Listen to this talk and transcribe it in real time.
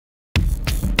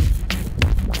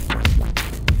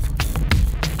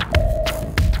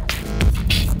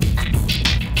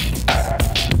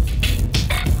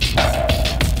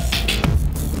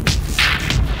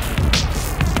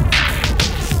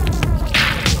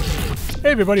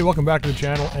Hey everybody, welcome back to the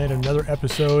channel and another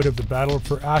episode of the Battle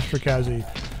for Astrokaszy.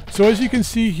 So as you can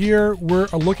see here, we're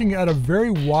looking at a very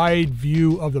wide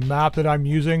view of the map that I'm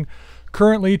using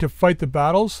currently to fight the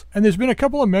battles. And there's been a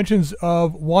couple of mentions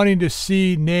of wanting to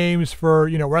see names for,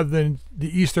 rather than the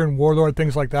Eastern Warlord,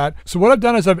 things like that. So what I've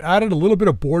done is I've added a little bit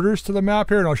of borders to the map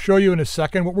here, and I'll show you in a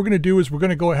second. What we're going to do is we're going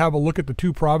to go have a look at the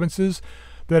two provinces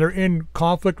that are in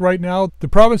conflict right now. The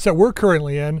province that we're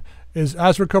currently in is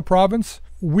Astrokaszy province.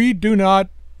 We do not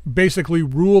basically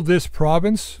rule this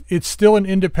province. It's still an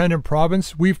independent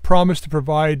province. We've promised to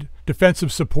provide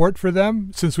defensive support for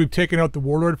them since we've taken out the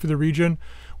warlord for the region.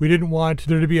 We didn't want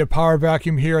there to be a power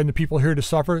vacuum here and the people here to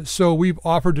suffer. So we've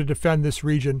offered to defend this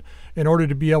region in order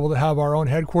to be able to have our own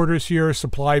headquarters here,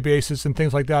 supply bases and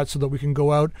things like that, so that we can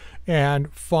go out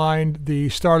and find the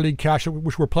Star League cache,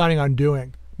 which we're planning on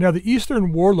doing. Now, the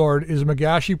Eastern Warlord is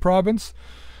Magashi province.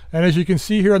 And as you can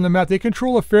see here on the map, they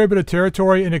control a fair bit of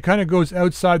territory, and it kind of goes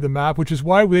outside the map, which is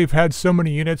why they've had so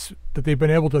many units that they've been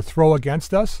able to throw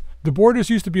against us. The borders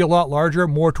used to be a lot larger,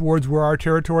 more towards where our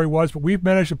territory was, but we've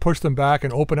managed to push them back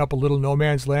and open up a little no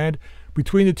man's land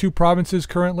between the two provinces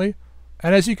currently.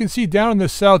 And as you can see down in the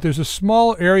south, there's a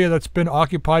small area that's been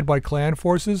occupied by clan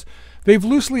forces. They've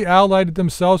loosely allied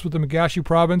themselves with the Magashi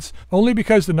province, only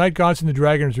because the Night Gaunts and the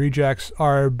Dragon's Rejects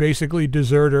are basically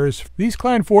deserters. These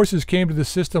clan forces came to the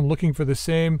system looking for the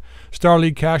same Star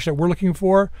League cache that we're looking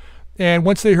for, and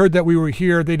once they heard that we were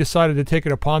here, they decided to take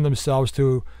it upon themselves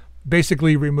to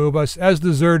basically remove us. As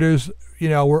deserters,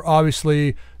 we're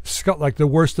obviously like the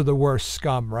worst of the worst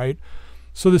scum, right?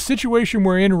 So the situation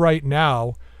we're in right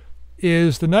now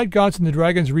is the Night Gaunts and the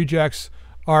Dragon's Rejects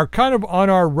are kind of on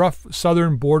our rough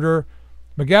southern border.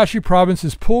 Magashi province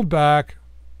is pulled back.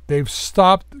 They've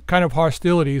stopped kind of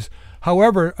hostilities.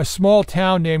 However, a small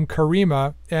town named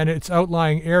Karima and its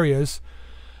outlying areas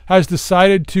has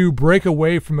decided to break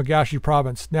away from Magashi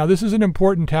province. Now, this is an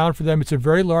important town for them. It's a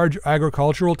very large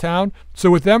agricultural town. So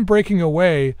with them breaking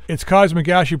away, it's caused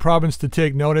Magashi province to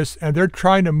take notice, and they're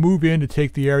trying to move in to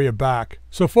take the area back.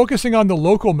 So focusing on the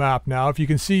local map now, if you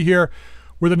can see here,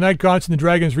 where the Night Gaunts and the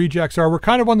Dragon's Rejects are, we're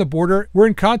kind of on the border. We're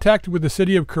in contact with the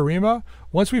city of Karima.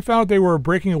 Once we found they were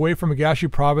breaking away from Magashi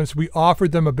province, we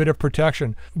offered them a bit of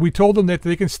protection. We told them that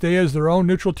they can stay as their own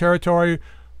neutral territory.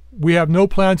 We have no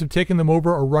plans of taking them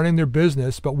over or running their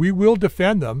business, but we will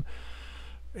defend them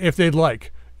if they'd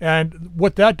like. And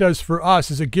what that does for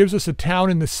us is it gives us a town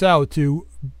in the south to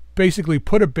basically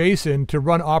put a base in to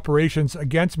run operations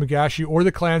against Magashi or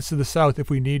the clans to the south if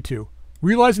we need to.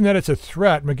 Realizing that it's a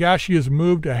threat, Magashi has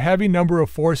moved a heavy number of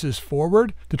forces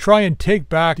forward to try and take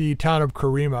back the town of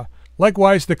Karima.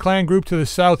 Likewise, the clan group to the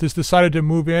south has decided to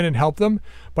move in and help them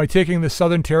by taking the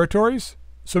southern territories.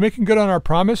 So making good on our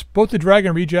promise, both the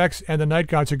Dragon Rejects and the Night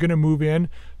Gaunts are going to move in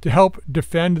to help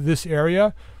defend this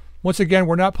area. Once again,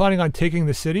 we're not planning on taking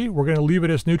the city. We're going to leave it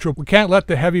as neutral. We can't let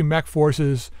the heavy mech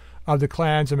forces of the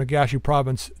clans in Magashi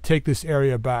province take this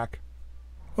area back.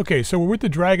 Okay, so we're with the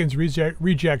Dragon's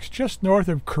Rejects just north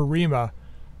of Karima,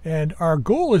 and our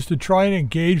goal is to try and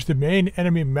engage the main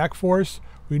enemy mech force.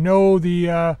 We know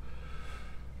the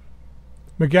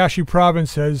Magashi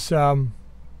province has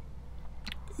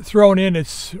thrown in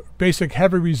its basic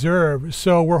heavy reserve,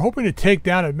 so we're hoping to take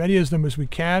down as many of them as we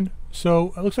can.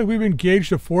 So it looks like we've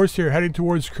engaged a force here heading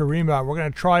towards Karima. We're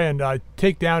going to try and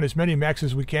take down as many mechs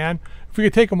as we can. If we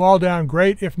can take them all down,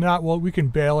 great. If not, well, we can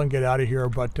bail and get out of here,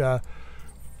 but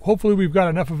hopefully we've got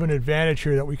enough of an advantage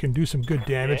here that we can do some good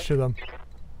damage to them.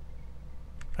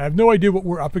 I have no idea what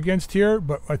we're up against here,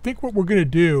 but I think what we're going to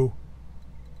do,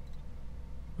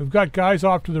 we've got guys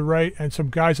off to the right and some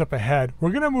guys up ahead.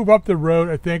 We're going to move up the road,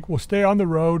 I think. We'll stay on the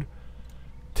road,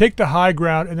 take the high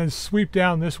ground, and then sweep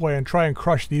down this way and try and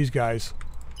crush these guys.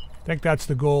 I think that's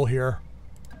the goal here.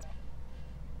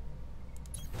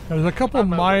 Now, there's a couple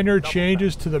minor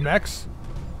changes to the mechs.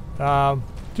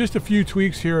 Just a few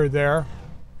tweaks here or there.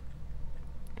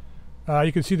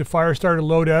 You can see the fire starter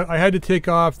loadout. I had to take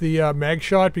off the mag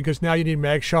shot because now you need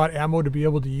mag shot ammo to be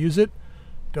able to use it.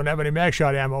 Don't have any mag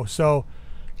shot ammo, so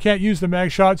can't use the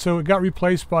mag shot, so it got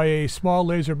replaced by a small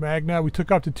laser magna. We took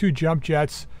off the two jump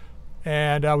jets,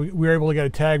 and we were able to get a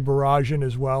tag barrage in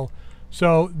as well.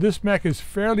 So this mech is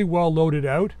fairly well loaded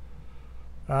out.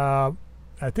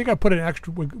 I think I put an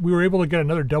extra, we were able to get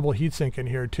another double heatsink in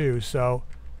here too, so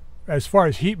as far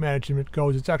as heat management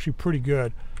goes, it's actually pretty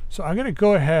good. So I'm going to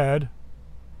go ahead.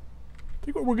 I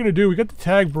think what we're going to do, we got the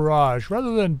tag barrage.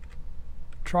 Rather than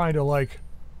trying to let's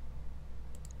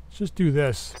just do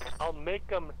this. I'll make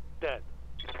them dead.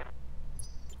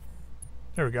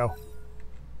 There we go.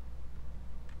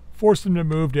 Force them to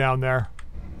move down there.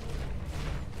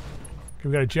 Okay,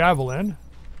 we got a javelin.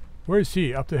 Where is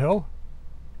he? Up the hill?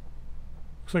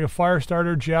 Looks like a fire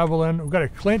starter, javelin. We've got a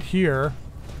Clint here.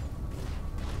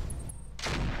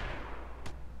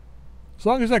 As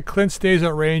long as that Clint stays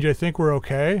at range, I think we're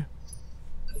okay.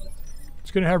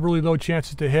 It's going to have really low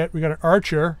chances to hit. We got an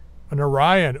Archer, an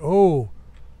Orion, oh,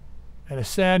 and a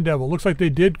Sand Devil. Looks like they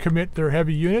did commit their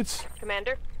heavy units.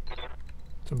 Commander.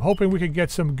 So I'm hoping we can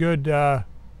get some good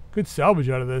good salvage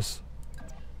out of this.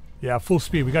 Yeah, full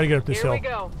speed. We got to get up this hill. Here we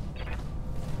go.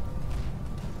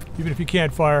 Even if you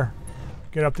can't fire,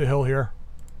 get up the hill here.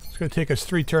 It's going to take us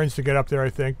 3 turns to get up there, I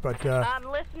think, but I'm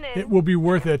listening. it will be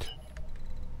worth it.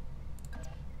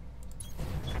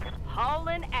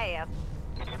 Hauling ass.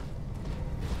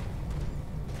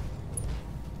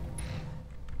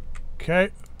 Okay.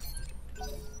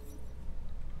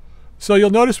 So you'll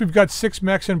notice we've got 6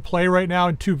 mechs in play right now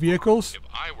and 2 vehicles. If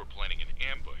I were planning an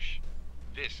ambush,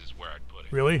 this is where I'd put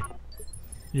it. Really?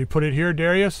 You put it here,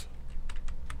 Darius?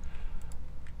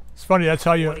 It's funny, that's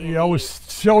how you always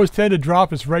tend to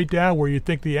drop us right down where you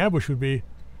think the ambush would be.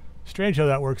 Strange how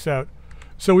that works out.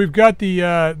 So we've got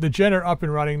the Jenner up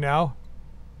and running now.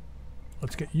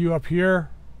 Let's get you up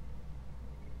here.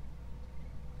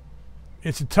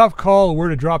 It's a tough call where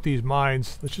to drop these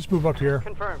mines. Let's just move up here.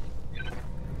 Confirmed.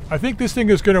 I think this thing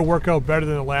is going to work out better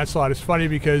than the Lancelot. It's funny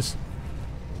because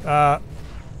I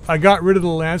got rid of the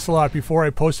Lancelot before I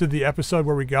posted the episode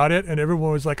where we got it, and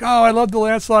everyone was like, oh, I love the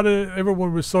Lancelot. And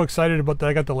everyone was so excited about that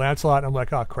I got the Lancelot, and I'm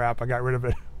like, oh, crap, I got rid of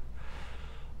it.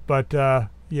 But,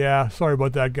 yeah, sorry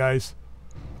about that, guys.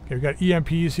 Okay, we got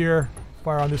EMPs here.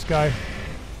 Fire on this guy.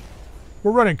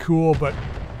 We're running cool, but...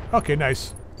 Okay,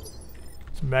 nice.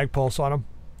 Some mag pulse on him.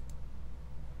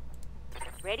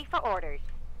 Ready for orders.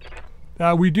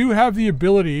 We do have the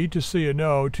ability, just so you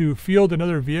know, to field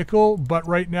another vehicle, but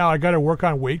right now I got to work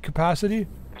on weight capacity.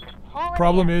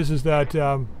 Problem is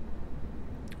that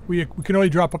we can only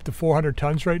drop up to 400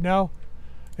 tons right now,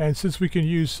 and since we can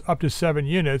use up to 7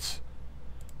 units,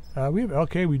 we have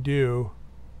LK, we do,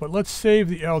 but let's save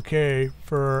the LK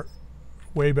for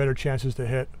way better chances to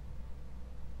hit.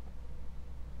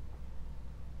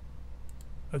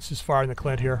 Let's just fire in the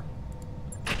Clint here.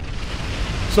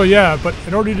 So yeah, but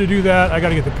in order to do that, I got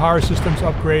to get the power systems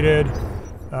upgraded,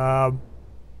 and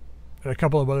a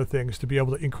couple of other things to be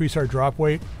able to increase our drop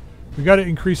weight. We got to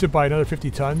increase it by another 50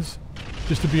 tons,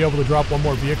 just to be able to drop 1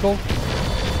 more vehicle.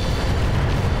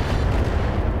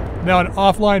 Now in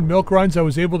offline milk runs, I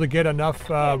was able to get enough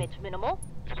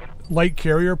light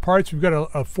carrier parts. We've got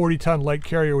a 40-ton light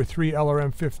carrier with 3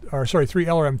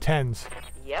 LRM-10s.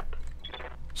 Yep.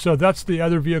 So that's the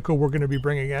other vehicle we're going to be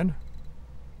bringing in.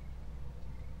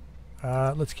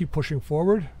 Let's keep pushing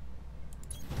forward.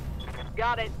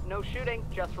 Got it. No shooting,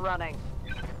 just running.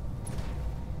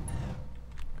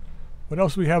 What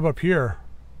else do we have up here?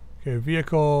 Okay,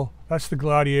 vehicle. That's the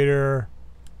Gladiator.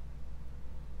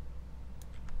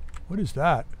 What is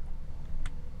that?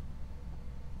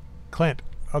 Clint.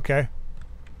 Okay.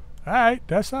 Alright,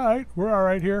 that's alright. We're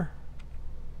alright here.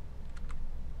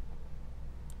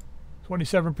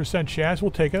 27% chance.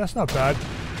 We'll take it. That's not bad.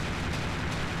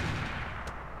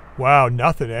 Wow,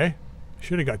 nothing, eh?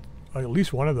 Should have got at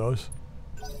least one of those.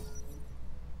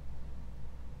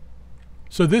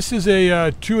 So this is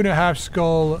a 2.5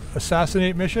 skull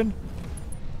assassinate mission.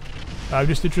 I'm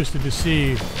just interested to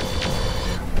see,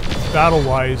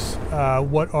 battle-wise,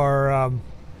 what our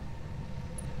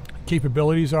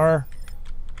capabilities are.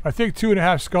 I think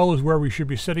 2.5 skull is where we should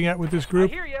be sitting at with this group.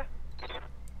 I hear ya.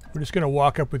 We're just going to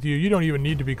walk up with you. You don't even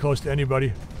need to be close to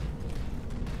anybody.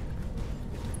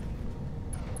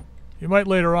 You might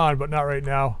later on, but not right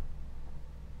now.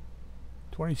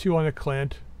 22 on the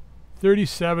Clint.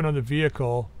 37 on the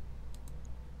vehicle.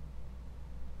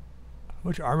 How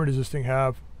much armor does this thing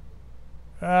have?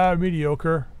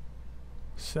 Mediocre.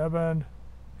 7.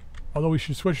 Although we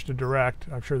should switch to direct.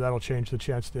 I'm sure that'll change the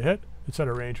chance to hit. It's out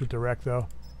of range with direct, though.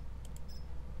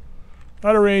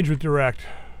 Out of range with direct.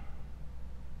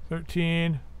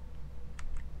 13.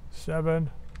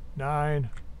 7. 9.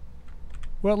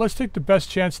 Well, let's take the best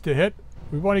chance to hit.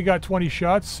 We've only got 20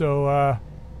 shots, so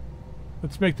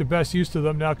let's make the best use of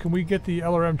them. Now, can we get the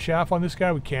LRM chaff on this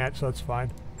guy? We can't, so that's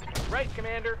fine. Right,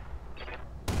 Commander.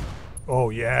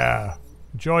 Oh, yeah.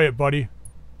 Enjoy it, buddy.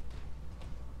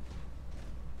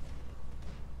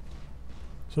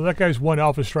 So that guy's 1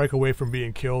 alpha strike away from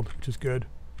being killed, which is good.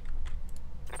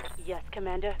 Yes,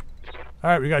 Commander.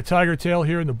 Alright, we got Tiger Tail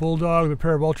here and the Bulldog, the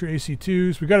pair of Ultra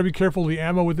AC2s. We got to be careful of the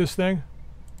ammo with this thing.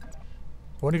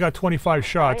 We only got 25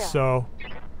 shots, so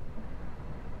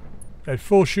at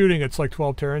full shooting it's like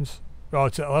 12 turns. Well,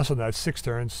 it's less than that, it's 6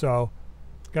 turns, so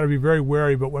got to be very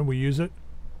wary about when we use it.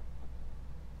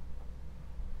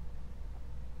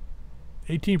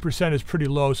 18% is pretty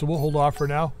low, so we'll hold off for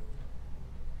now.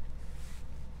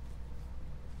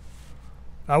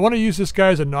 I want to use this guy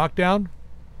as a knockdown.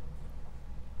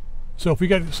 So if we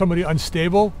get somebody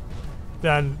unstable,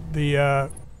 then the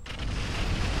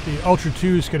Ultra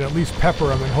 2s can at least pepper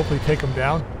them and hopefully take them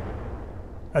down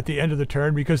at the end of the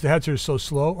turn, because the Hetzer is so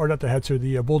slow, or not the Hetzer,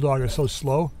 the Bulldog is so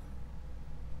slow.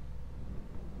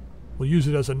 We'll use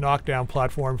it as a knockdown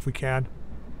platform if we can.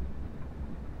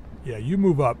 Yeah, you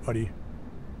move up, buddy.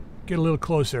 Get a little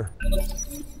closer.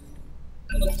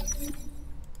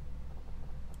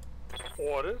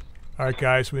 Orders. Alright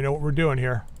guys, we know what we're doing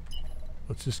here.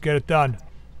 Let's just get it done.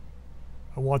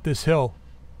 I want this hill.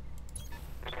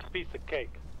 Piece of cake.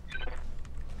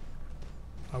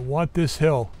 I want this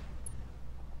hill.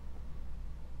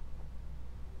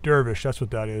 Dervish, that's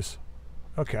what that is.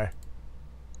 Okay.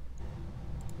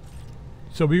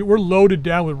 So we're loaded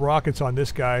down with rockets on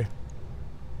this guy.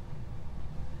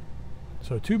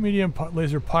 So 2 medium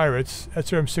laser pirates,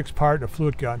 SRM-6 pirate, and a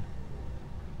fluid gun.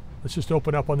 Let's just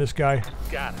open up on this guy.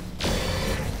 Got it.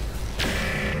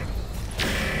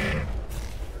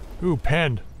 Ooh,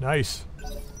 penned. Nice.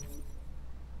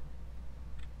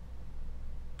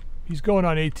 He's going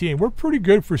on 18. We're pretty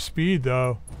good for speed,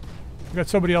 though. We got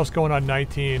somebody else going on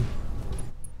 19.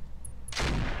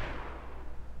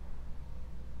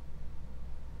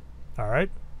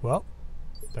 Alright. Well,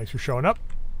 thanks for showing up.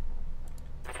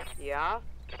 Yeah?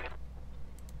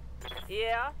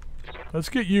 Yeah? Let's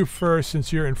get you first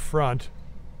since you're in front.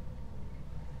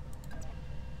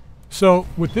 So,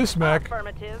 with this mech,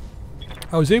 Affirmative.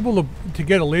 I was able to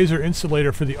get a laser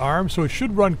insulator for the arm, so it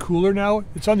should run cooler now.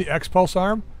 It's on the X-Pulse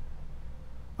arm.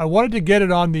 I wanted to get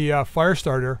it on the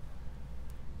Firestarter,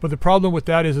 but the problem with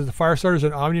that is that the Firestarter is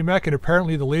an Omni-Mech, and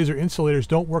apparently the laser insulators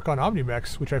don't work on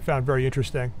Omni-Mechs, which I found very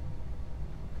interesting.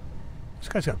 This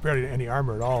guy's got barely any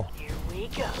armor at all. Here we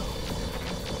go.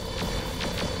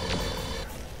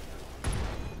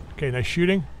 Okay, nice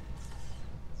shooting.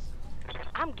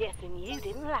 I'm guessing you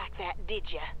didn't like that,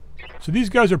 did ya? So these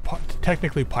guys are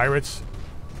technically pirates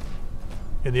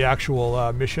in the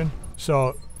actual mission.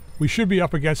 So we should be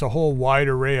up against a whole wide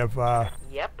array of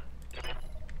Yep.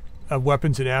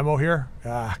 weapons and ammo here.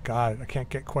 Ah, God, I can't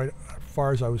get quite as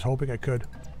far as I was hoping I could.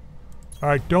 All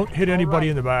right, don't hit anybody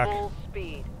in the back. Full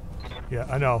speed. Yeah,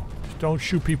 I know. Just don't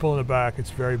shoot people in the back.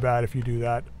 It's very bad if you do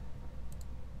that.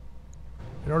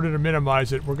 In order to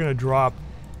minimize it, we're going to drop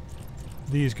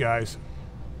these guys.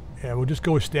 And we'll just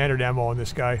go with standard ammo on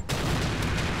this guy.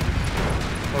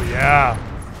 Oh, yeah.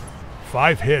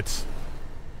 5 hits.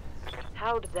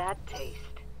 How did that taste?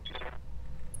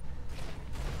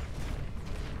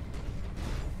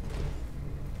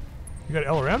 You got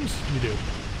LRMs? You do.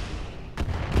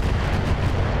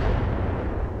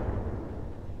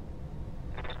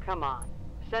 Come on.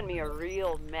 Send me a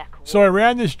real mech. So I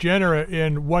ran this Genera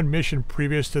in one mission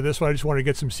previous to this one. I just wanted to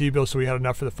get some C-bills so we had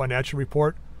enough for the financial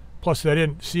report. Plus, I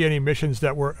didn't see any missions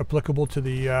that were applicable to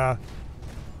the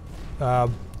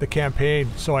campaign,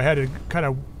 so I had to kind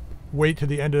of wait to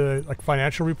the end of the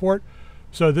financial report.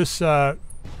 So this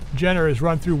Genera has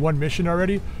run through one mission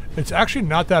already. It's actually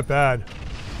not that bad.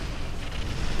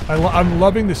 I'm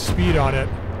loving the speed on it.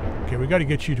 Okay, we got to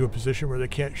get you to a position where they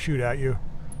can't shoot at you.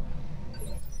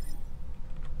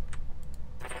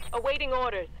 Awaiting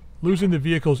orders. Losing the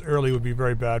vehicles early would be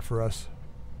very bad for us.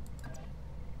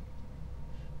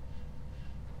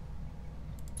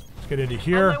 Let's get into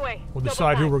here. We'll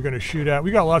decide who we're going to shoot at.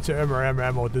 We got lots of MRM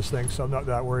ammo with this thing, so I'm not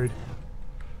that worried.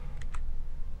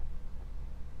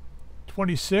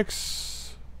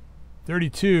 26,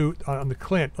 32 on the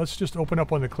Clint. Let's just open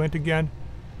up on the Clint again.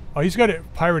 Oh, he's got a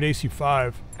Pirate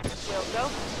AC5. Will go.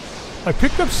 I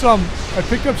picked up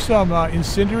some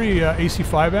incendiary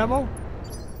AC5 ammo.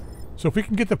 So if we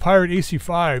can get the Pirate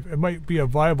AC5, it might be a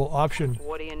viable option.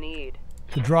 What do you need?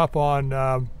 To drop on,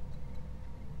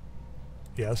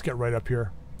 yeah, let's get right up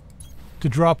here. To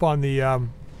drop on the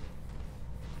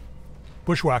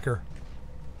Bushwhacker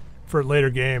for a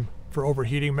later game, for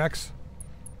overheating mechs.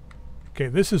 Okay,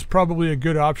 this is probably a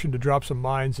good option to drop some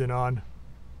mines in on.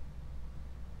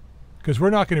 Because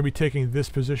we're not going to be taking this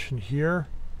position here.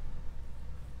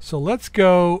 So let's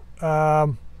go,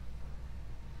 not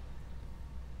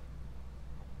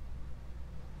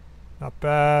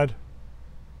bad. A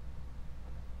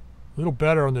little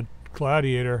better on the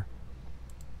Gladiator.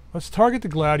 Let's target the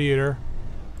Gladiator.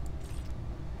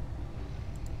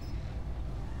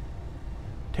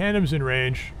 Tandems in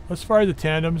range. Let's fire the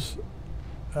tandems.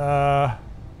 We'll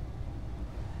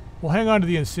hang on to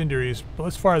the incendiaries, but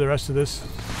let's fire the rest of this.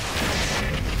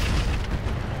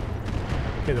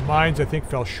 Okay, the mines I think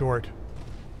fell short.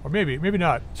 Or maybe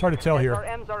not. It's hard to tell here.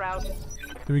 SRMs are out.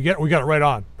 Did we got it right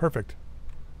on. Perfect.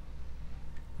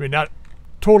 I mean, not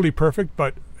totally perfect,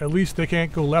 but at least they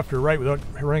can't go left or right without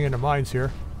running into mines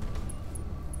here.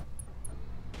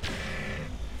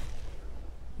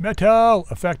 Metal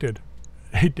affected.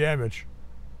 8 damage.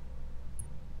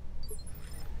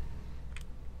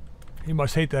 He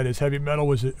must hate that his heavy metal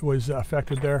was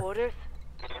affected there. Orders?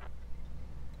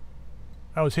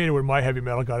 I always hated when my heavy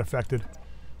metal got affected.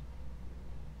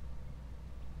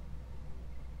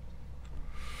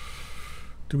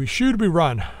 Do we shoot or do we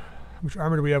run? How much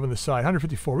armor do we have on the side?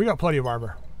 154. We got plenty of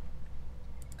armor.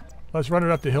 Let's run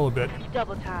it up the hill a bit.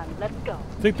 Double time. Let's go.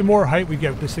 I think the more height we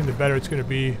get with this thing, the better it's going to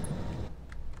be.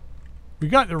 We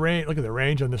got the range. Look at the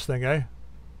range on this thing, eh?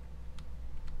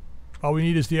 All we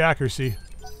need is the accuracy.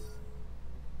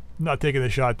 I'm not taking the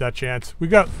shot, that chance. We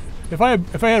got. If I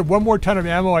had 1 more ton of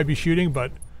ammo, I'd be shooting,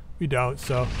 but we don't.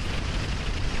 So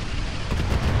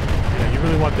yeah, you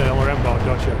really want that LRM bow,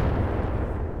 don't you?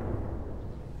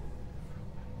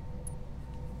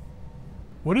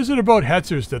 What is it about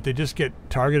Hetzers that they just get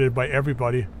targeted by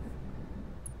everybody?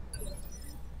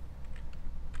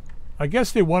 I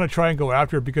guess they want to try and go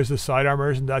after it because the side armor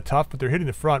isn't that tough, but they're hitting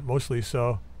the front mostly,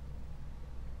 so.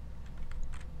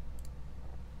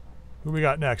 Who we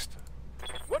got next?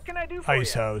 What can I do for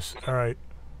Ice you? House. Alright.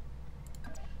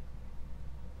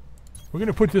 We're going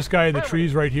to put this guy in the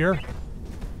trees right here.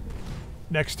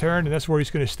 Next turn, and that's where he's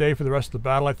going to stay for the rest of the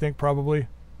battle, I think, probably.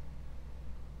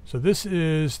 So this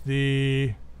is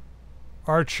the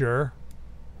Archer.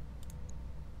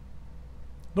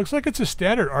 Looks like it's a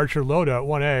standard Archer loadout,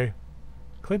 1A.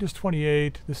 Clint is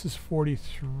 28. This is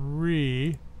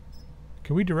 43.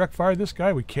 Can we direct fire this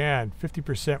guy? We can.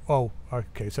 50%. Oh,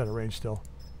 okay. It's out of range still.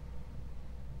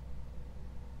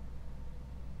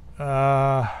 This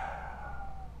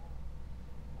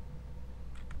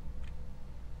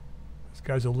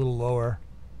guy's a little lower.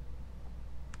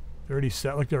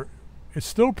 37. Like they're. It's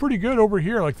still pretty good over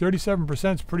here. Like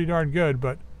 37% is pretty darn good,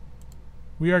 but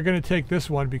we are going to take this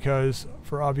one because,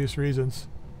 for obvious reasons.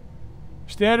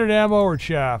 Standard ammo or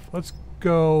chaff? Let's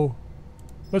go.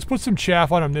 Let's put some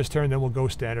chaff on him this turn, then we'll go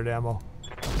standard ammo.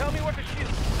 Tell me what to shoot.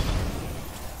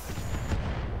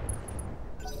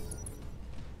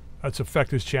 Let's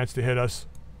affect his chance to hit us.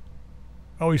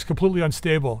 Oh, he's completely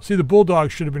unstable. See, the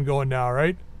Bulldog should have been going now,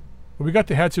 right? But we got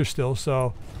the Hetzer still,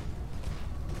 so.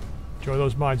 Enjoy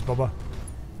those mines, Bubba.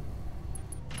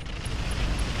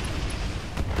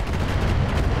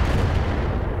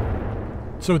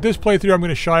 So with this playthrough, I'm going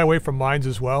to shy away from mines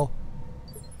as well.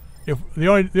 If the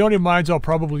only mines I'll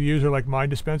probably use are like mine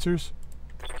dispensers.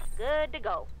 Good to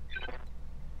go.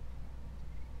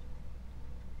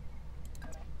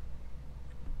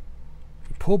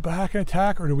 We pull back and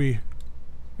attack, or do we?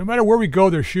 No matter where we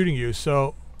go, they're shooting you.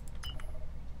 So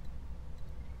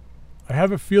I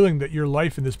have a feeling that your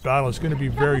life in this battle is going to be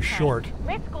very short.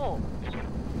 Let's go.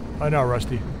 I know,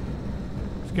 Rusty.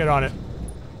 Let's get on it.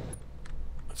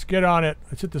 Let's get on it.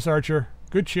 Let's hit this Archer.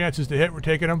 Good chances to hit. We're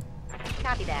taking him.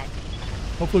 Copy that.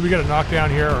 Hopefully we get a knockdown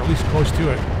here, or at least close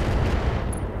to it.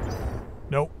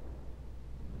 Nope.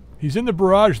 He's in the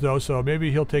barrage, though, so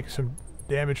maybe he'll take some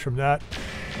damage from that.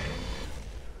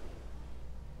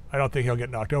 I don't think he'll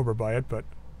get knocked over by it, but...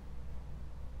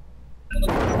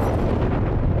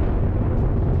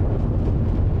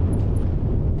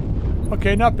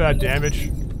 Okay, not bad damage.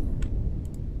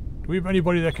 Do we have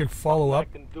anybody that can follow up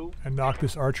and knock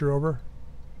this Archer over?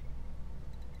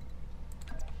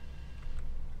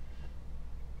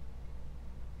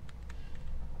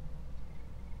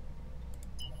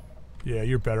 Yeah,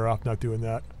 you're better off not doing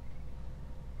that.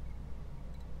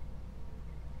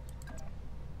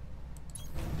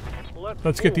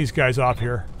 Let's get these guys off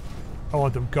here. I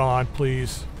want them gone,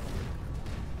 please.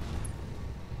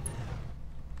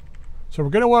 So we're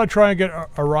going to want to try and get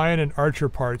Orion and Archer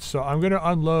parts. So I'm going to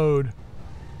unload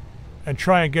and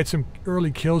try and get some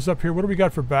early kills up here. What do we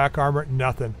got for back armor?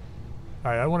 Nothing.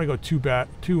 All right, I don't want to go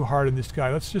too hard on this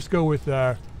guy. Let's just go with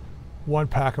 1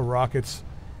 pack of rockets.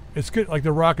 It's good. Like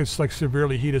the rockets like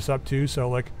severely heat us up too. So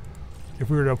like if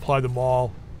we were to apply them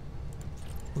all,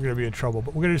 we're going to be in trouble.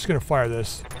 But we're just going to fire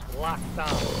this. Lockdown.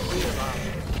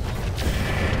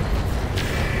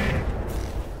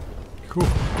 Cool.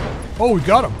 Oh, we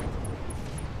got him.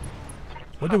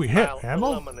 What did we hit?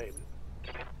 Ammo? Eliminated.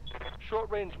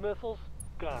 Short-range missiles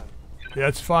gone. Yeah,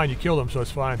 it's fine. You killed him, so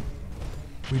it's fine.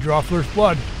 We draw first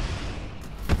blood.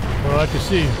 That's what I like to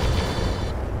see.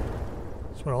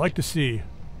 That's what I like to see.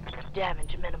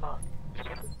 Damage minimal.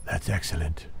 That's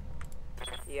excellent.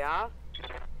 Yeah?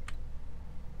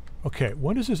 Okay,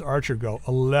 when does this Archer go?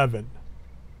 11.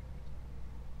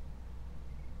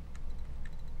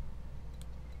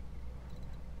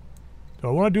 Do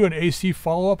I want to do an AC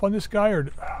follow-up on this guy, or...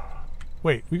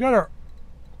 Wait, we got our...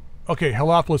 Okay,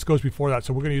 Helopolis goes before that,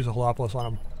 so we're going to use a Helopolis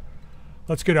on him.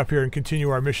 Let's get up here and continue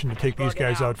our mission to take these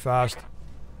guys out fast.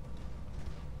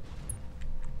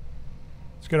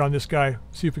 Let's get on this guy,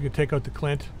 see if we can take out the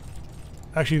Clint.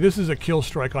 Actually, this is a kill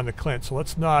strike on the Clint, so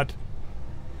let's not...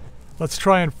 Let's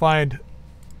try and find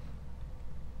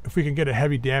if we can get a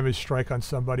heavy damage strike on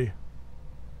somebody.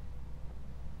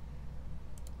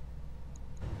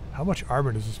 How much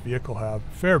armor does this vehicle have?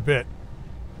 Fair bit.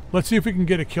 Let's see if we can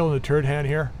get a kill in the turd hand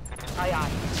here. Aye,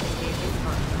 aye.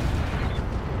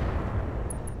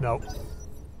 Nope.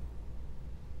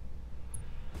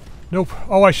 Nope.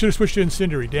 Oh, I should have switched to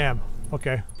Incendiary. Damn.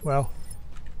 Okay, well.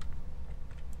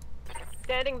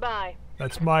 Standing by.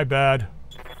 That's my bad.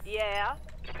 Yeah.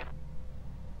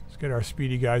 Let's get our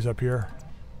speedy guys up here.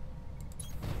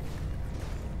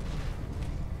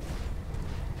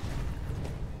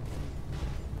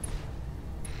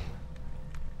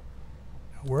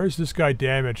 Where is this guy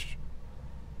damaged?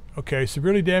 Okay,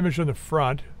 severely damaged on the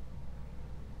front.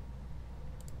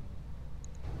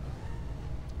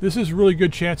 This is really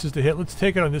good chances to hit. Let's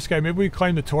take it on this guy. Maybe we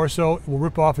climb the torso, we'll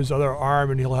rip off his other arm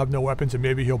and he'll have no weapons and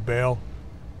maybe he'll bail.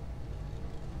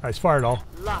 Alright, he's fired all.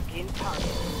 Lock in target.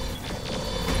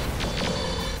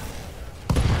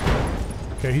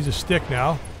 Okay, he's a stick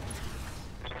now.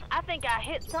 I think I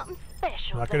hit something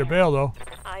special. Not gonna bail though.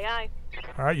 Aye, aye.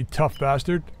 Alright, you tough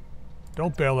bastard.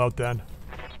 Don't bail out then.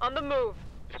 On the move.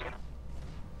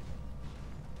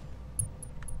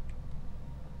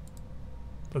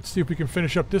 Let's see if we can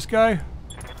finish up this guy.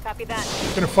 Copy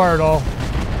that. Gonna fire it all.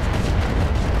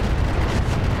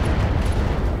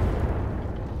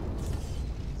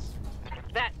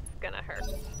 That's gonna hurt.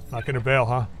 Not gonna bail,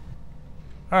 huh?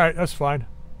 Alright, that's fine.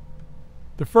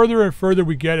 The further and further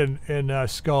we get in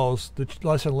skulls, the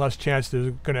less and less chance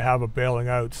there's gonna have a bailing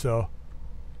out, so.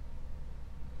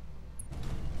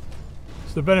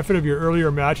 It's the benefit of your earlier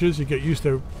matches. You get used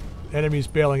to enemies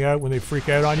bailing out when they freak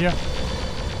out on you.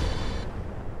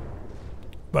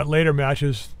 But later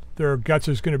matches, their guts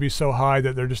is going to be so high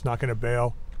that they're just not going to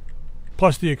bail.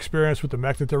 Plus the experience with the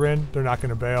mech that they're in, they're not going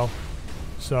to bail.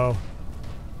 So.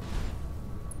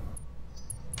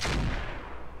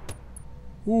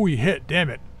 Ooh, he hit, damn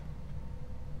it.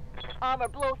 Armor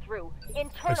blow through.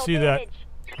 Internal I see that.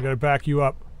 I gotta back you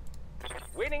up.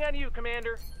 Waiting on you,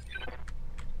 Commander.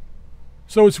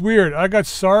 So it's weird. I got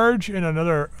Sarge and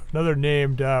another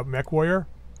named mech warrior.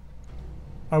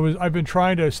 I've been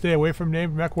trying to stay away from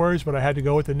named mech warriors, but I had to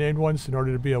go with the named ones in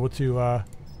order to be able to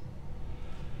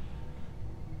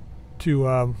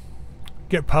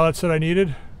get pilots that I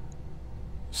needed.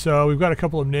 So we've got a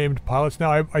couple of named pilots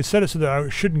now. I set it so that I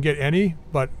shouldn't get any,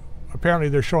 but apparently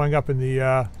they're showing up in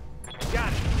the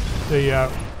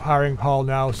hiring hall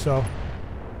now. So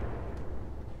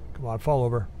come on, fall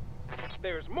over.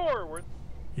 There's more worth.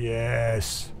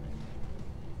 Yes.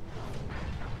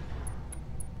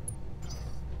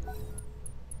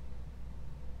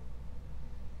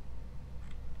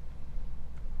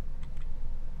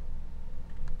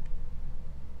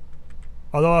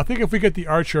 Although I think if we get the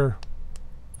Archer,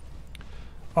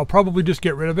 I'll probably just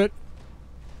get rid of it.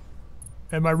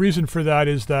 And my reason for that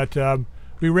is that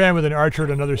we ran with an Archer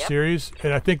in another series,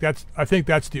 and I think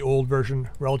that's the old version,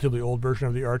 relatively old version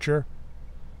of the Archer.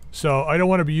 So I don't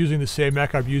want to be using the same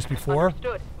mech I've used before.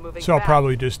 So I'll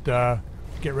probably just get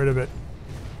rid of it.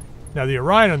 Now the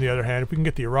Orion, on the other hand, if we can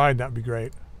get the Orion, that'd be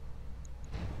great.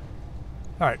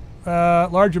 All right,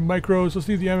 large and micros. Let's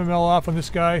leave the MML off on this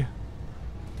guy.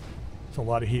 It's a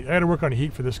lot of heat. I got to work on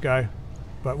heat for this guy,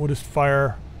 but we'll just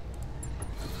fire.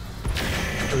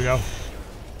 There we go.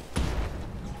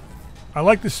 I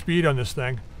like the speed on this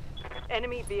thing.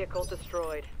 Enemy vehicle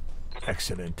destroyed.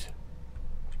 Excellent.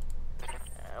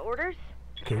 Orders?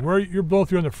 Okay, you're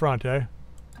both on the front, eh?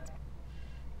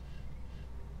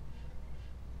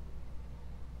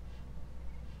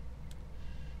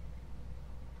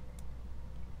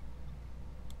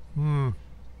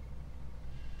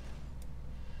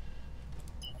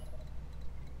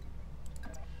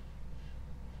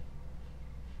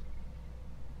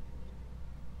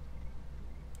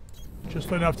 Just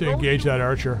enough to engage that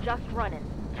Archer. Just running.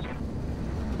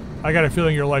 I got a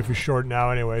feeling your life is short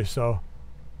now anyway, so.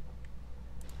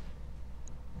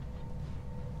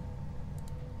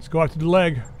 Let's go after the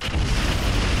leg.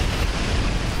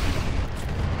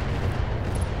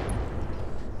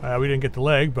 We didn't get the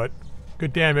leg, but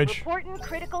good damage. Reporting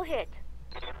critical hit.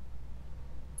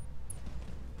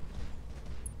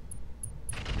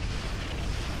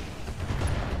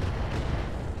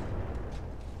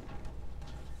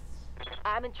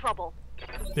 I'm in trouble.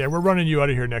 Yeah, we're running you out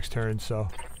of here next turn, so.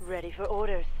 Ready for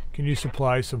orders. Can you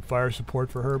supply some fire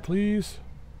support for her, please?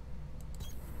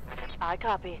 I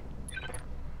copy.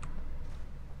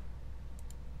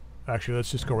 Actually,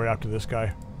 let's just go right after this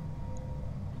guy.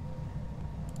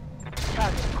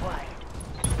 Target acquired.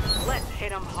 Let's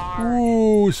hit him hard.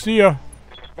 Ooh, see ya.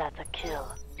 That's a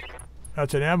kill.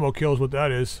 That's an ammo kill is what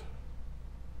that is.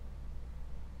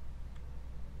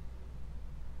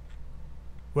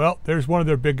 Well, there's one of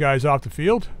their big guys off the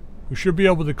field. We should be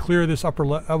able to clear this upper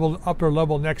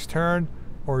level next turn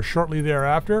or shortly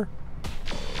thereafter.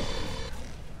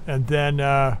 And then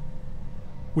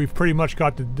we've pretty much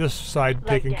got this side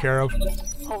taken care of.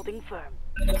 Holding firm.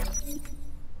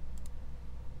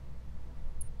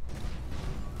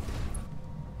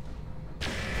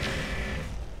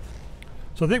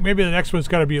 So I think maybe the next one's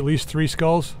got to be at least 3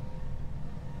 skulls.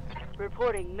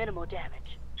 Reporting minimal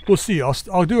damage. We'll see.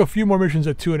 I'll do a few more missions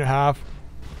at 2.5.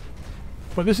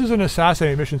 But this is an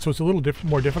assassinate mission, so it's a little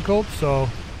more difficult. So,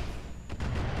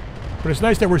 but it's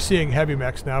nice that we're seeing heavy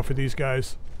mechs now for these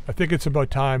guys. I think it's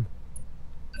about time.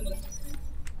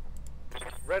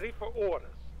 Ready for orders.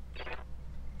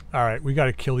 All right, we got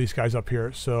to kill these guys up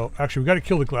here. So actually, we got to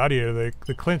kill the gladiator.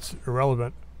 The Clint's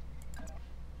irrelevant.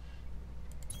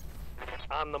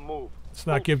 On the move. Let's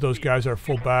not give those guys our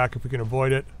full back if we can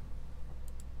avoid it.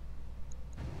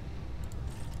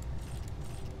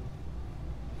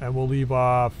 And we'll leave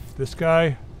off this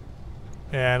guy.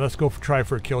 And let's go try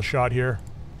for a kill shot here.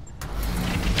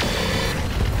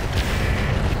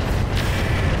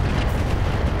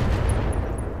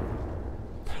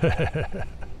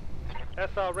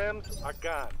 SRMs are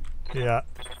gone. Yeah,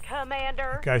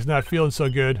 Commander. guy's not feeling so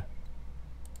good.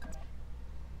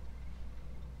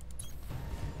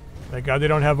 Thank God they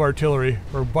don't have artillery.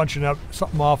 We're bunching up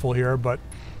something awful here, but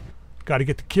got to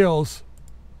get the kills.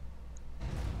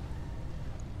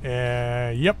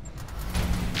 And yep.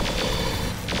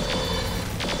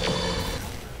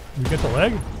 We get the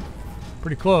leg?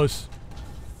 Pretty close.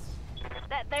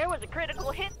 That there was a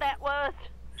critical hit, that was.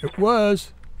 It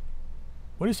was.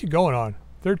 What is he going on?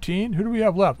 13? Who do we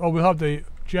have left? Oh, we'll have the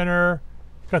Jenner.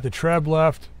 Got the Treb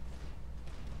left.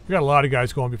 We got a lot of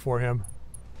guys going before him.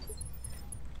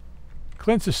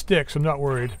 Clint's a stick, so I'm not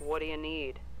worried. What do you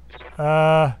need?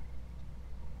 I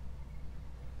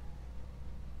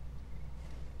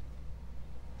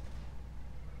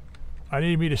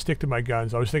need me to stick to my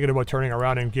guns. I was thinking about turning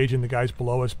around and engaging the guys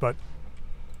below us, but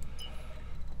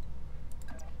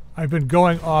I've been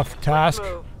going off task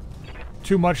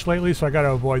too much lately, so I got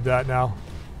to avoid that now.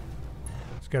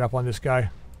 Let's get up on this guy.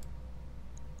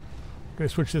 I'm going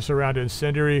to switch this around to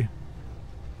incendiary.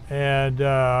 And,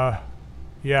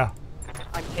 yeah.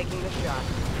 I'm taking the shot.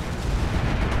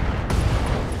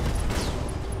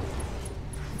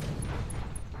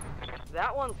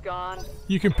 That one's gone.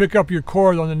 You can pick up your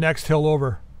cord on the next hill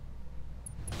over.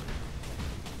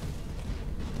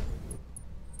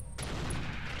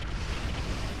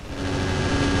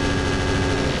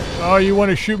 Oh, you want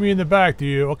to shoot me in the back, do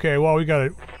you? Okay, well, we got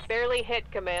it. Barely hit,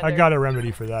 Commander. I got a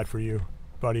remedy for that for you,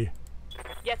 buddy.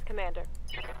 Yes, Commander.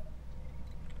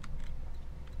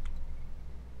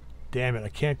 Damn it, I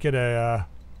can't get a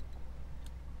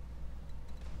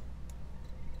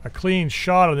clean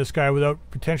shot on this guy without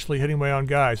potentially hitting my own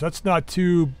guys. That's not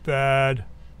too bad.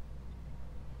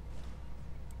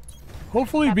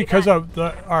 Hopefully, Copy because that. of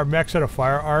our mech's at a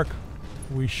fire arc,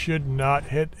 we should not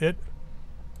hit it.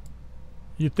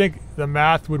 You'd think the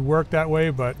math would work that way,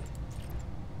 but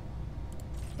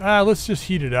let's just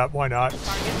heat it up. Why not?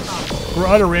 We're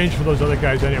out of range for those other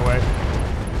guys anyway.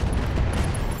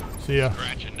 See ya.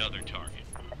 Scratch another target.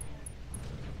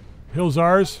 Hill's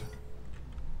ours.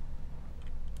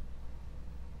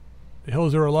 The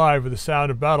hills are alive with the sound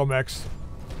of battle mechs.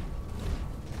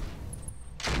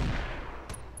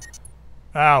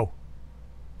 Ow.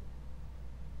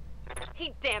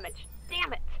 Heat damage.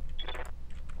 Damn it.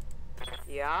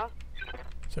 Yeah?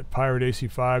 It's that pirate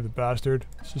AC-5, the bastard.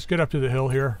 Let's just get up to the hill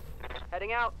here.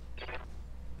 Heading out.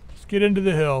 Let's get into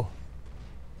the hill.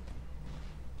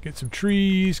 Get some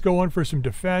trees going for some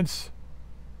defense.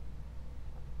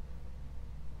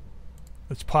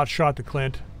 Let's pot shot the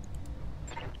Clint.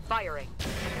 Firing.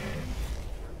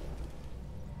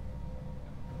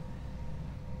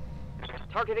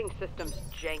 Targeting systems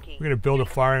janky. We're going to build a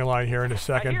firing line here in a I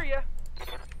second. hear ya.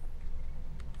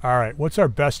 Alright, what's our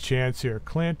best chance here?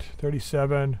 Clint,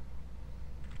 37.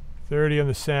 30 on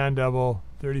the Sand Devil.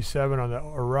 37 on the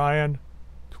Orion.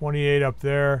 28 up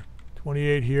there.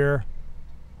 28 here.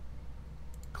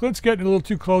 Clint's getting a little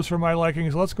too close for my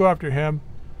likings. Let's go after him.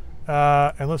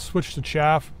 And let's switch to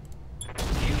chaff.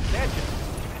 You betcha.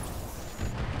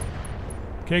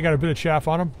 Okay, got a bit of chaff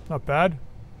on him. Not bad.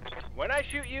 When I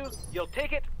shoot you, you'll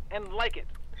take it and like it.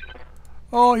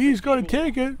 Oh, he's gonna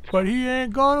take it, but he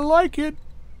ain't gonna like it.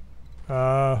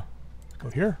 Go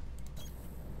here.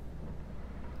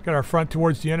 Got our front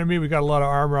towards the enemy. We got a lot of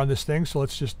armor on this thing, so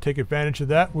let's just take advantage of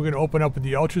that. We're gonna open up with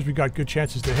the ultras. We got good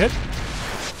chances to hit.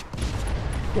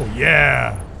 Oh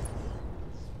yeah!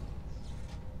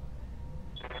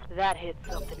 That hit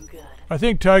something good. I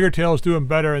think Tiger Tail's doing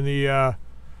better in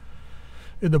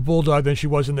the Bulldog than she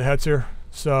was in the Hetzer,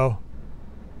 so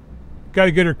got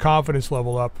to get her confidence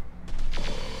level up.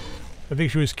 I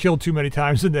think she was killed too many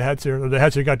times in the Hetzer, or the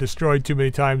Hetzer got destroyed too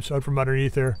many times out from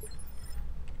underneath her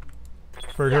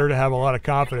for her to have a lot of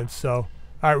confidence. So, all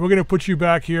right, we're gonna put you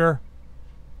back here.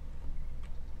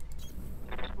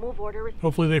 Move order received.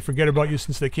 Hopefully they forget about you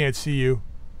since they can't see you.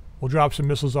 We'll drop some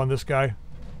missiles on this guy.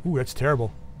 Ooh, that's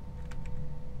terrible.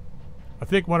 I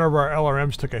think one of our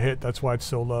LRMs took a hit. That's why it's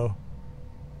so low.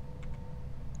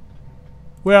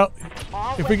 Well,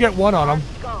 if we get one on him,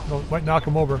 it might knock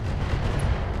him over.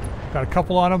 Got a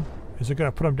couple on him. Is it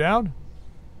going to put him down?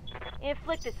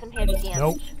 Inflicted some heavy damage.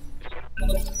 Nope.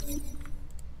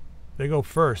 They go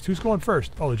first. Who's going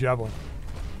first? Oh, the Javelin.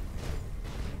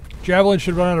 Javelin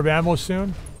should run out of ammo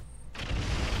soon.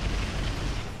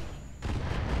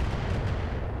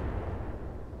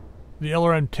 The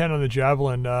LRM-10 on the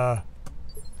Javelin, I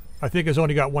think has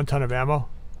only got 1 ton of ammo.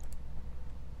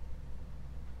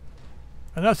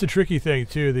 And that's the tricky thing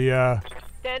too, the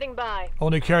Standing by.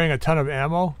 only carrying a ton of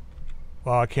ammo.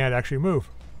 Well, I can't actually move.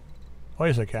 Oh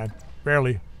yes I can.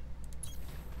 Barely.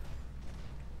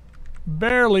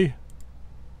 Barely.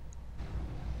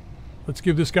 Let's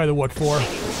give this guy the what for.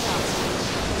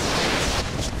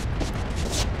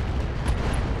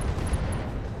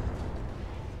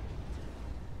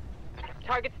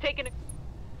 Target's taken.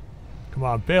 Come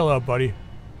on, bail out, buddy.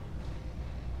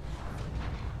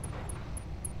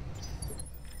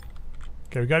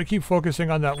 Okay, we got to keep focusing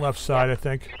on that left side, I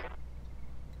think.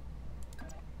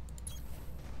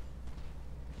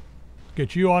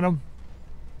 Get you on him.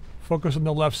 Focus on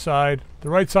the left side. The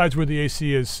right side's where the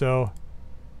AC is, so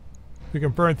we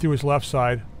can burn through his left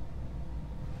side.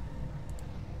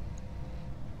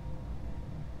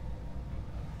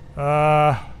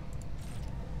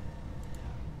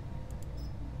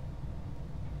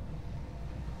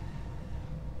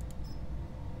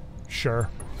 Sure.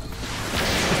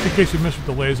 Just in case we miss with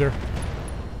the laser.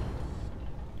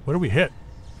 What do we hit?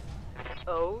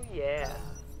 Oh yeah.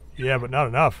 Yeah, but not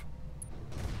enough.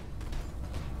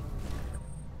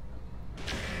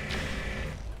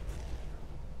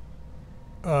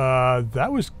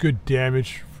 That was good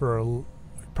damage for a,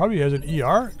 probably has an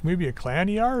ER, maybe a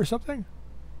clan ER or something.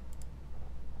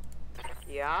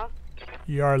 Yeah.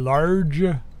 ER large.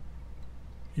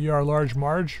 ER large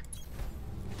Marge.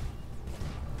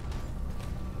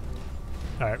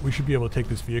 Alright, we should be able to take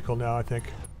this vehicle now, I think.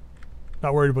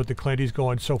 Not worried about the Clint, he's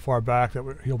going so far back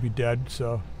that he'll be dead,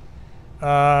 so.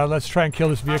 Let's try and kill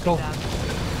this vehicle.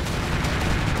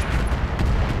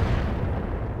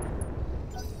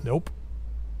 Nope.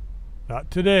 Not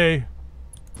today.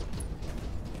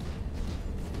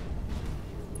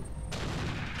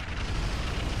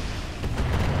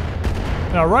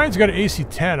 Now, Ryan's got an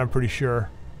AC-10, I'm pretty sure.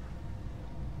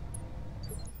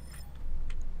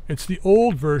 It's the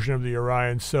old version of the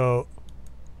Orion, so...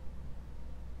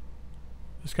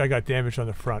 This guy got damaged on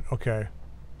the front. Okay.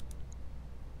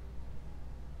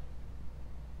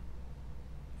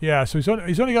 Yeah, so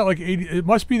he's only got like 80... It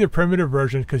must be the primitive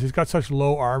version, because he's got such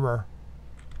low armor.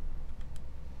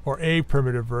 Or a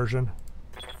primitive version.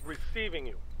 Receiving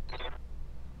you.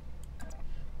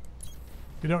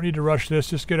 You don't need to rush this.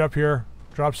 Just get up here.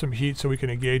 Drop some heat so we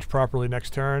can engage properly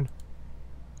next turn.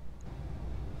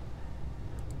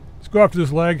 Let's go after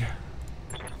this leg.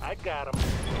 I got him.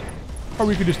 Or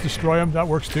we could just destroy him. That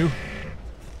works too.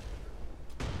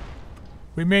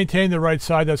 We maintain the right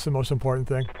side. That's the most important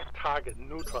thing. Target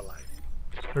neutralized.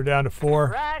 They're down to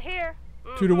 4. Right here.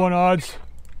 2 to 1 odds.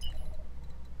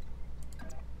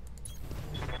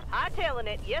 Hightailing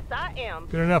it. Yes, I am.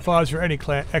 Good enough odds for any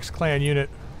clan, ex-clan unit.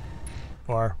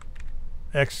 Or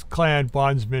ex-clan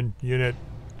bondsman unit,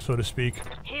 so to speak.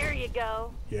 Here you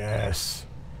go. Yes.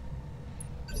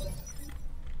 Who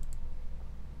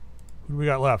do we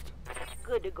got left?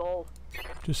 Good to go.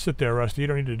 Just sit there, Rusty. You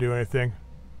don't need to do anything.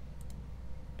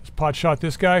 Just pot shot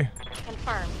this guy.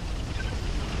 Confirmed.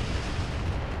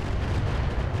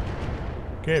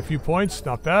 Okay, a few points.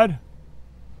 Not bad.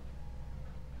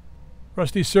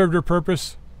 Rusty served her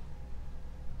purpose.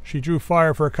 She drew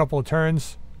fire for a couple of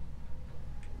turns.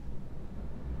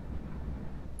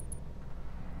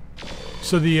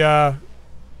 So the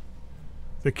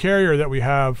carrier that we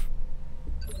have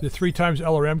the 3x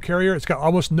LRM carrier, it's got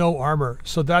almost no armor.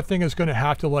 So that thing is going to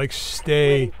have to like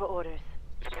stay Waiting for orders.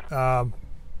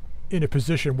 in a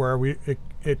position where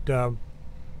it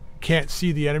can't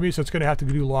see the enemy, so it's going to have to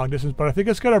do long distance. But I think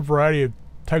it's got a variety of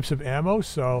types of ammo,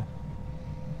 so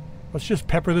let's just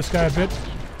pepper this guy a bit.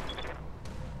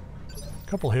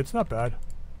 Couple hits, not bad.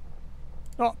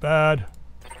 Not bad.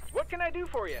 What can I do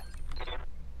for you?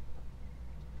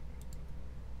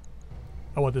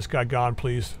 I want this guy gone,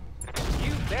 please.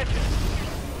 You betcha.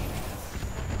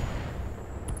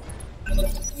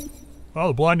 Oh,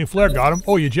 the blinding flare got him.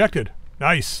 Oh, he ejected.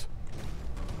 Nice.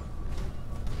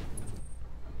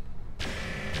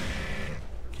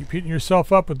 Keep heating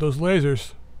yourself up with those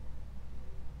lasers.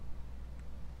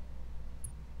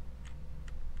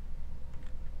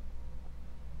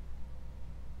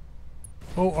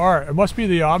 Oh, alright. It must be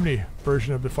the Omni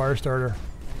version of the fire starter.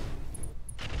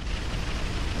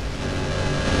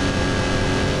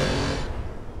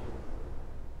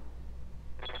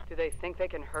 Do they think they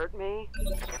can hurt me?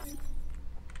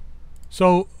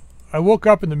 So, I woke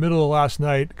up in the middle of last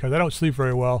night, because I don't sleep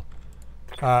very well.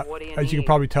 What do you As you can need?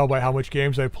 probably tell by how much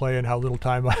games I play and how little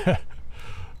time I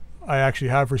actually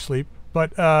have for sleep.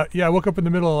 But yeah, I woke up in the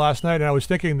middle of last night and I was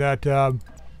thinking that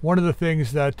one of the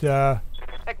things that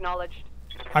Acknowledged.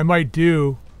 I might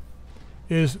do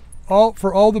is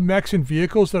for all the mechs and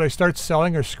vehicles that I start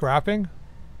selling or scrapping.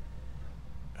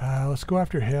 Let's go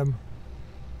after him.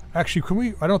 Actually, can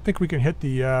we? I don't think we can hit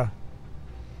the.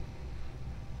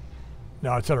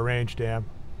 No, it's out of range. Damn.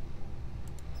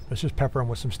 Let's just pepper him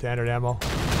with some standard ammo.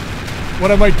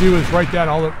 What I might do is write down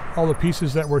all the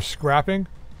pieces that we're scrapping,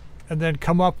 and then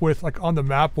come up with, like, on the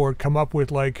map board, come up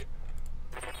with like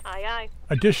Aye, aye.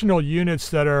 additional units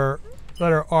that are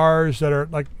ours, that are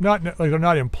like they're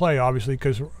not in play, obviously,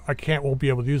 because won't be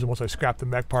able to use them once I scrap the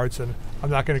mech parts, and I'm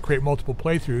not going to create multiple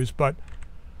playthroughs. But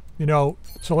you know,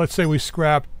 so let's say we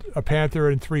scrapped a Panther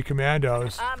and 3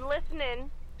 Commandos. I'm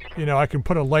listening. You know, I can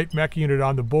put a light mech unit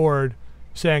on the board,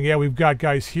 saying, yeah, we've got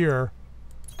guys here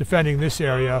defending this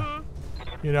area.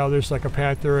 You know, there's like a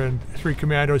Panther and 3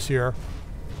 Commandos here,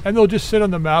 and they'll just sit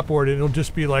on the map board, and it'll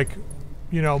just be like,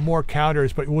 you know, more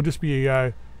counters, but we'll just be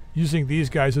using these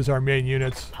guys as our main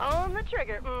units Pulling the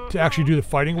trigger. to actually do the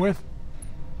fighting with.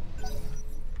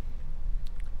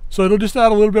 So it'll just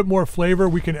add a little bit more flavor.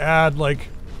 We can add, like,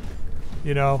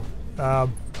 you know,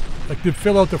 like to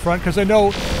fill out the front, because I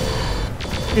know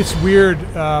it's weird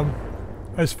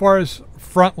as far as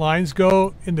front lines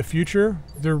go in the future.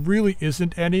 There really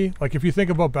isn't any. Like, if you think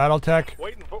about BattleTech,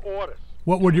 Waiting for orders.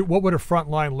 what would a front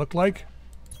line look like?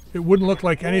 It wouldn't look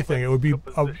like anything. It would be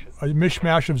a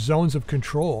mishmash of zones of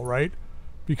control, right?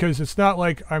 Because it's not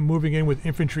like I'm moving in with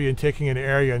infantry and taking an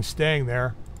area and staying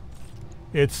there.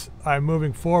 It's I'm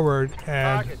moving forward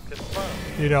and, Target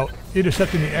confirmed. you know,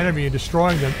 intercepting the enemy and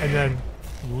destroying them and then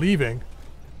leaving.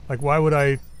 Like, why would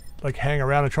I, like, hang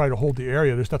around and try to hold the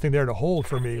area? There's nothing there to hold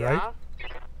for me, right?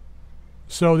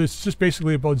 So it's just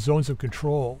basically about zones of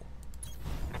control.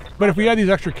 But if we add these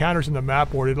extra counters in the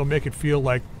map board, it'll make it feel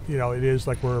like, you know, it is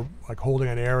like we're like holding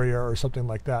an area or something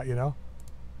like that, you know?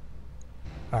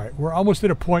 Alright, we're almost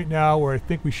at a point now where I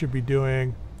think we should be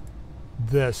doing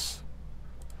this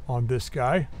on this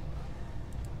guy.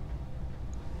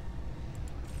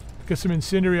 Get some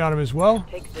incendiary on him as well.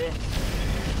 Take this.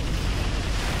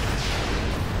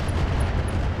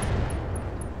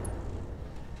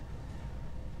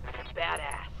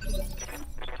 Badass.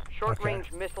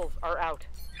 Short-range missiles are out.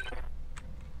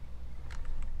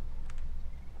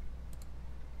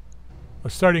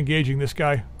 Let's start engaging this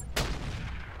guy.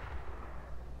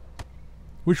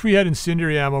 Wish we had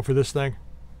incendiary ammo for this thing.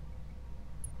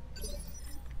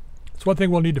 It's one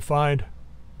thing we'll need to find.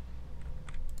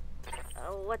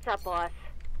 What's up, boss?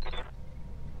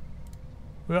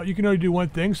 Well, you can only do one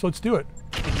thing, so let's do it.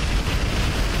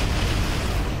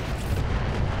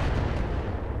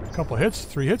 A couple hits,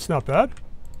 3 hits, not bad.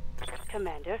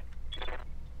 Commander.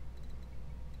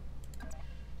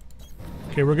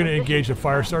 Okay, we're going to engage the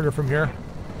fire starter from here.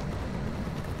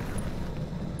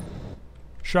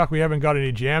 Shock, we haven't got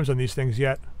any jams on these things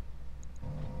yet.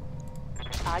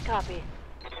 I copy.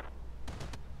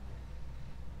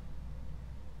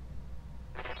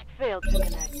 Failed to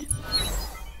connect.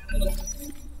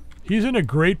 He's in a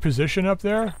great position up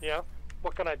there. Yeah?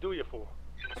 What can I do you for?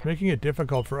 It's making it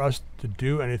difficult for us to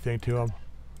do anything to him.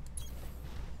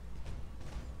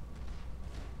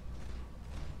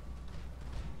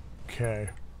 Okay.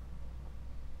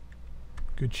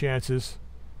 Good chances.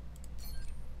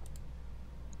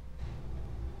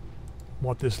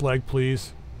 Want this leg,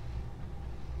 please.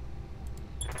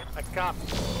 I copy.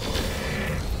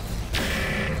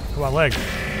 Come on, leg.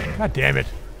 God damn it.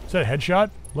 Is that a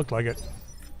headshot? Looked like it.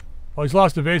 Oh, he's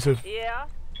lost evasive. Yeah,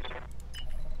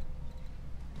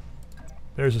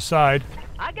 There's a side.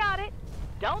 I got it.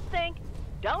 Don't think,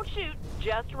 don't shoot,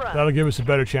 just run. That'll give us a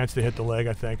better chance to hit the leg,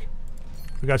 I think.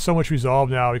 We got so much resolve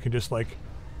now, we can just like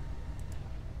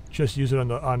just use it on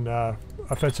the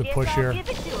offensive Guess push I'll here. give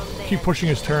it to him then. Keep pushing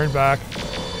his turn back.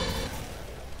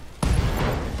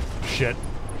 Shit.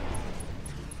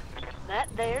 That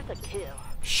there's a kill.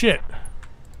 Shit.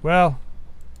 Well,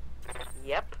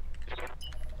 Yep.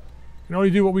 can only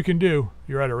do what we can do.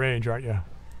 You're out of range, aren't you?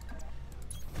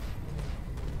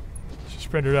 Let's just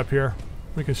sprint it up here.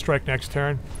 We can strike next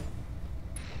turn.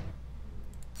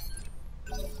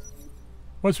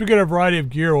 Once we get a variety of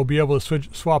gear, we'll be able to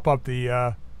swap up the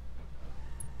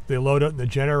loadout and the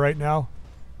Jenner right now.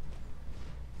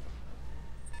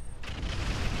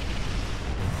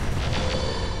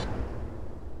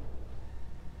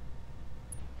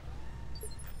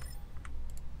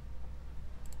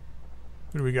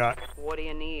 What do we got? What do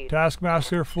you need?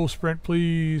 Taskmaster, full sprint,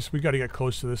 please. We got to get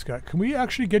close to this guy. Can we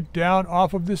actually get down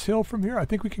off of this hill from here? I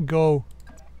think we can go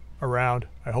around.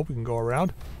 I hope we can go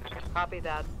around. Copy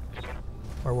that.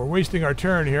 Or we're wasting our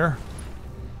turn here.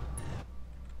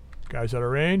 Guy's out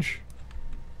of range.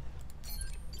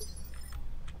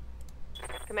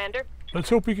 Commander, Let's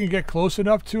hope we can get close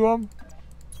enough to him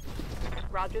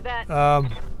roger that.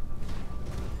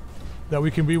 that we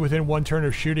can be within one turn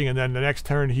of shooting, and then the next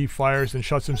turn he fires and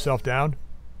shuts himself down.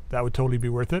 That would totally be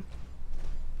worth it.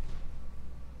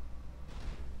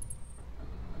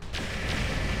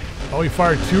 Oh, he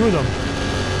fired 2 of them.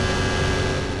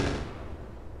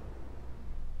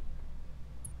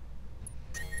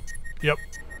 Yep.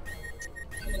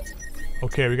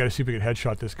 Okay, we gotta see if we can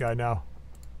headshot this guy now.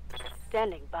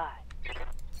 Standing by.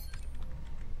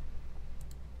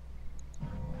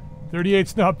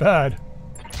 38's not bad.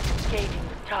 Engaging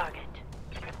the target.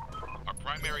 Our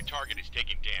primary target is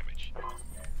taking damage.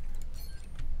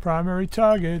 Primary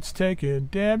target's taking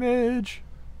damage.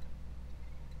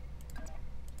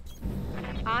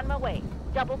 On my way.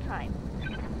 Double time.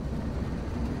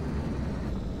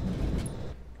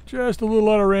 Just a little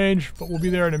out of range, but we'll be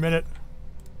there in a minute.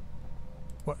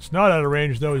 What's not out of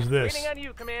range, though, is this. Waiting on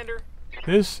you, Commander.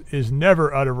 This is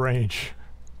never out of range.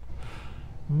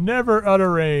 Never out of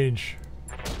range.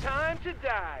 Time to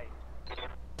die.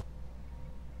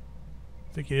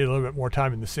 I think you need a little bit more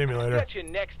time in the simulator. Catch you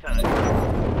next time.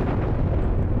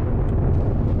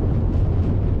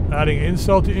 Adding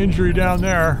insult to injury down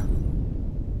there.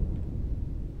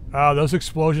 Ah, those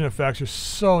explosion effects are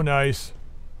so nice.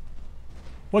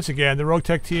 Once again, the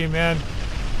Roguetech team, man.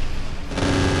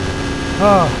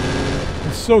 Ah,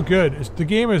 it's so good. The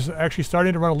game is actually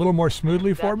starting to run a little more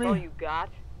smoothly for That's all me. you got?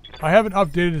 I haven't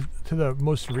updated to the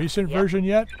most recent version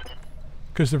yet,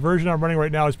 because the version I'm running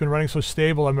right now has been running so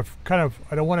stable. I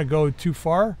don't want to go too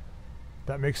far.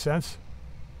 That makes sense.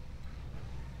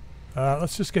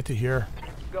 Let's just get to here.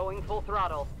 Going full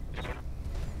throttle.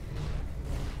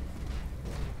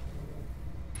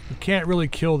 We can't really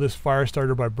kill this fire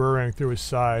starter by burrowing through his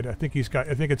side. I think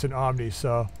it's an Omni,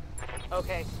 so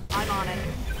Okay, I'm on it.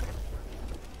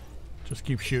 just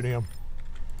keep shooting him.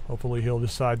 Hopefully he'll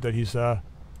decide that his Right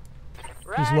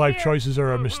life here. choices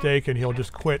are a mistake and he'll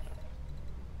just quit.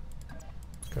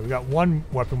 Okay, we got one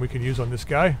weapon we can use on this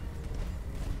guy.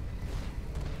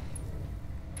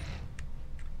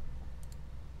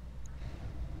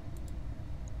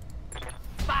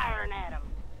 Firing at him.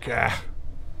 Gah.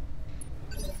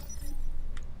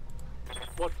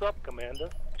 What's up, Commander?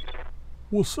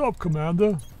 What's up,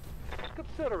 Commander?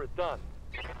 Consider it done.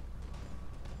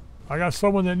 I got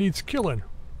someone that needs killing.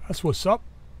 That's what's up.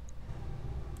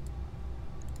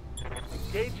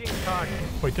 Engaging target.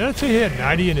 Wait, did it say he had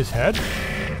 90 in his head?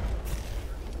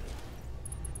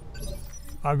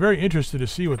 I'm very interested to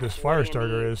see what this fire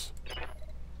starter is.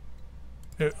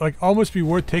 It like almost be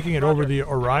worth taking it over the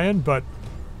Orion, but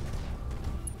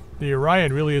the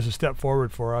Orion really is a step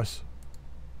forward for us.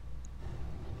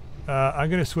 I'm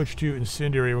going to switch to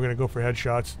Incendiary. We're going to go for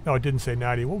headshots. No, it didn't say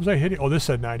 90. What was I hitting? Oh, this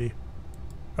said 90.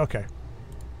 Okay.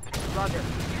 Roger.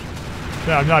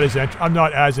 Yeah, I'm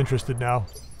not as interested now.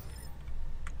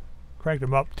 Cranked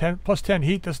him up. 10 plus 10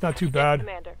 heat. That's not too Yes, bad.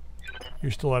 Commander.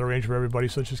 You're still out of range for everybody,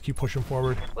 so let's just keep pushing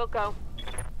forward. We'll go.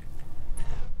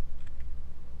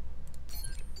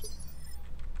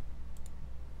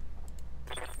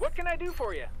 What can I do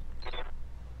for you?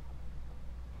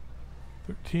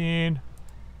 13,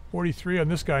 43 on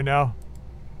this guy now.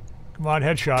 Come on,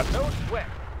 headshot. No sweat.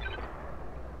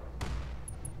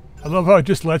 I love how it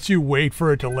just lets you wait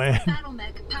for it to land. Battle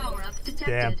mech power up detected.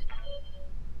 Damn.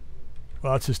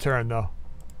 Well, it's his turn though.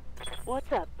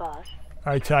 What's up, boss?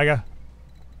 All right, Tiger.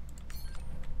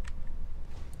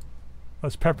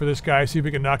 Let's pepper this guy, see if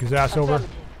we can knock his ass over.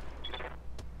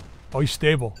 Oh, he's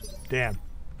stable. Damn.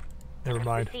 Never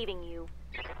mind. Receiving you.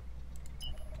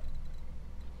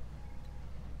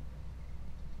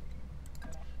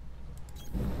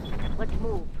 Let's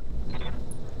move.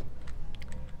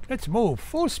 Let's move.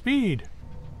 Full speed.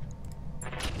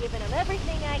 Giving him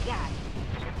everything I got.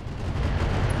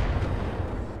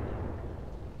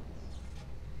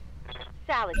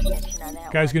 Solid connection on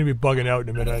that Guy's one. gonna be bugging out in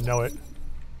a minute, I know it.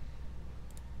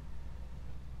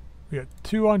 We got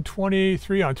 2 on 20,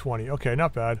 3 on 20. Okay,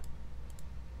 not bad.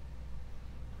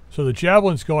 So the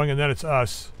javelin's going and then it's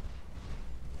us.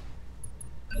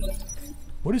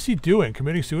 What is he doing?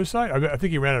 Committing suicide? I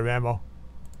think he ran out of ammo.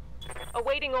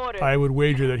 Awaiting order. I would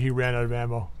wager that he ran out of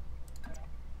ammo.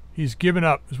 He's given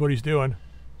up is what he's doing.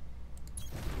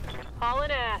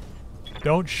 Hauling ass.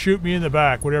 Don't shoot me in the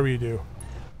back, whatever you do.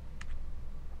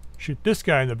 Shoot this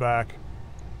guy in the back.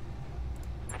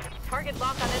 Target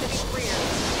lock on enemy rear.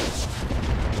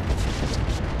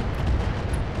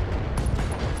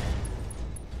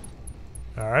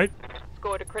 Alright.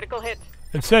 Scored a critical hit.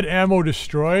 It said ammo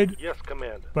destroyed, Yes,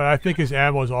 Commander. but I think his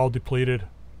ammo is all depleted.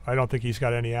 I don't think he's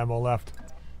got any ammo left.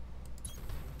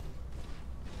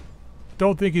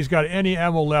 Don't think he's got any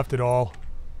ammo left at all.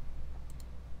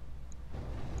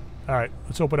 Alright,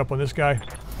 let's open up on this guy.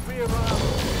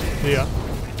 Yeah.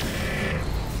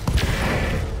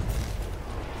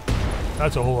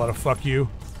 That's a whole lot of fuck you.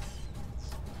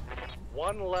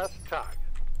 One less target.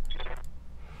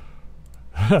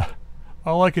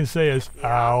 All I can say is,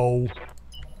 ow.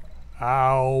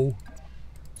 Ow.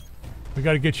 We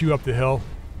gotta get you up the hill.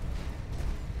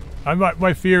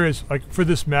 My fear is, like, for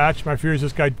this match, my fear is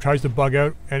this guy tries to bug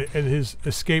out and his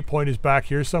escape point is back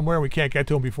here somewhere and we can't get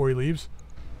to him before he leaves.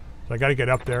 So I gotta get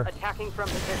up there. Attacking from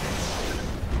position.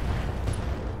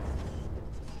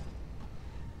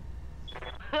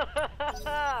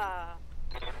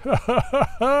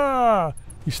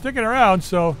 He's sticking around,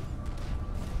 so...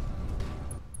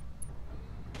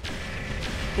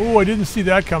 Ooh, I didn't see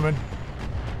that coming.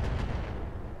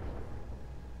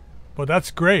 But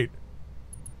that's great.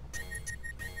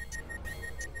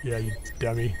 Yeah, you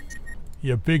dummy.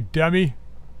 You big dummy.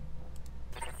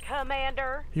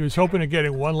 Commander. He was hoping of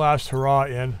getting one last hurrah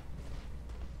in.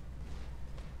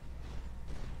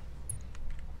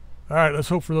 Alright, let's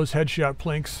hope for those headshot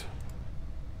plinks.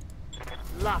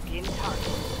 Lock in target.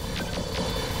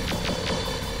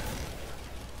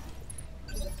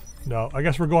 No, I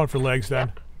guess we're going for legs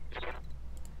then.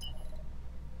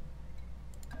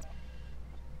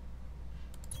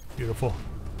 Beautiful.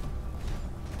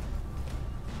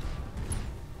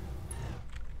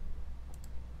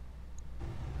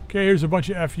 Okay, here's a bunch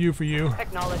of FU for you.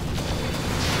 Acknowledge.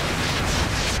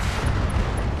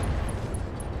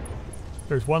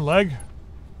 There's one leg.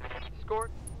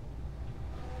 Scored.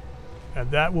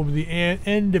 And that will be the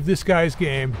end of this guy's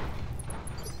game.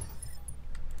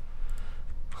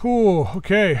 Whew,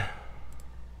 okay.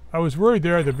 I was worried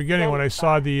there at the beginning when I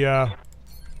saw the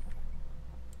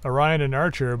Orion and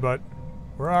Archer, but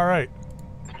we're alright.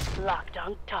 Locked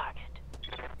on target.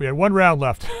 We had 1 round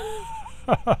left.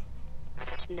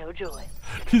 No joy.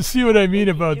 You see what I mean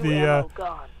about Two the ammo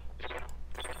gone.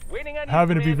 Waiting on you,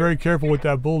 having to be Commander. very careful with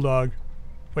that bulldog.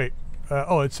 Wait,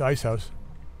 oh, it's Ice House.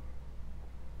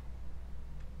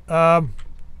 I'll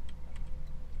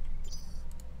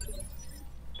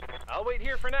wait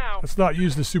here for now. Let's not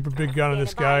use the super big gun on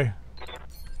this guy.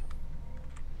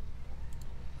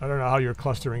 I don't know how your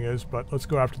clustering is, but let's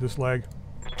go after this leg.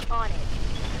 On it.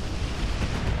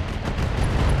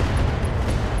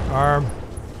 Arm.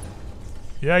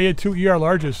 Yeah, you had 2 ER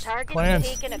largest Target's clans.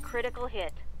 taken a critical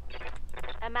hit.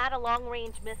 I'm out of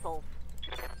long-range missiles.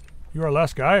 You are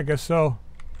last guy? I guess so.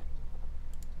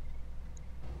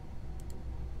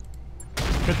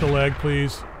 Hit the leg,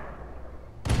 please.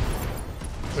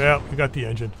 Well, we got the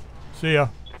engine. See ya.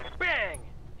 Bang!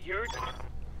 You're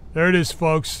There it is,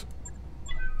 folks.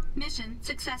 Mission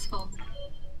successful.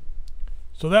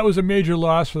 So that was a major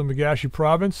loss for the Magashi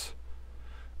province.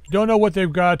 Don't know what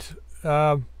they've got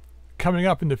coming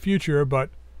up in the future, but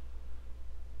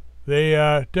they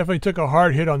definitely took a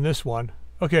hard hit on this one.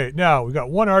 Okay, now we got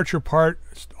 1 Archer part.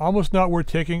 It's almost not worth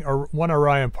taking, or 1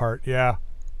 Orion part. Yeah.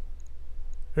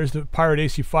 There's the Pirate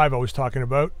AC-5 I was talking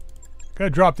about. Gotta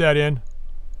drop that in.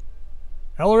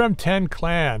 LRM-10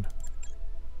 Clan.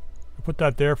 I'll put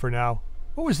that there for now.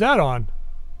 What was that on?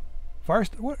 Fire?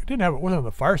 What? It didn't have it. Wasn't on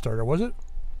the fire starter, was it?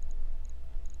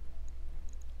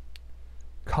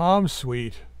 Comm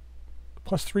Suite.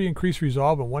 +3 increased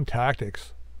resolve and 1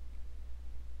 tactics.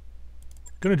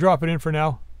 Gonna drop it in for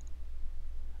now.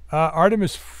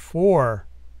 Artemis 4.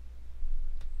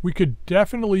 We could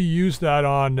definitely use that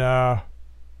on the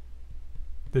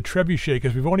trebuchet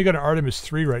because we've only got an Artemis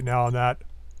 3 right now on that.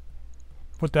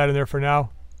 Put that in there for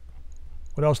now.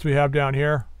 What else do we have down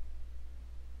here?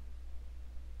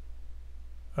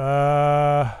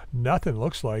 Nothing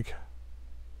looks like.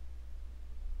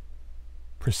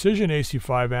 Precision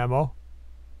AC5 ammo.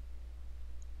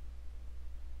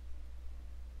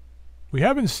 We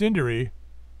have incendiary.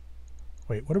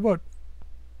 Wait, what about...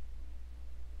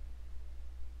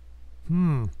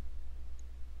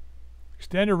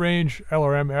 Extended range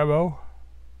LRM ammo.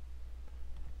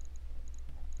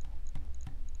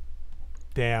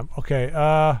 Damn. Okay.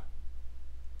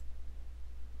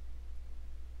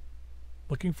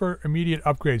 Looking for immediate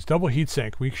upgrades. Double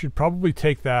heatsink. We should probably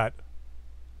take that.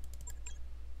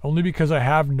 Only because I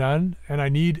have none and I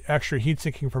need extra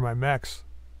heatsinking for my mechs.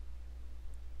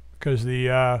 Because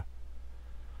the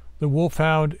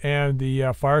Wolfhound and the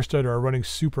Firestutter are running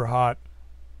super hot.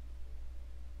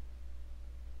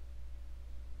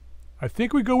 I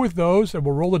think we go with those and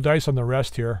we'll roll the dice on the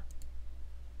rest here.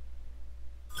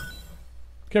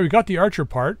 Okay, we got the Archer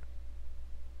part.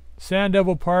 Sand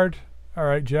Devil part.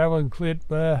 Alright, Javelin Clit.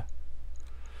 Bleh.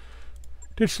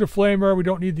 Ditch the Flamer. We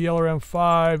don't need the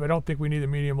LRM-5. I don't think we need the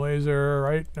medium laser,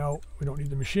 right? No, we don't need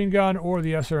the machine gun or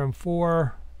the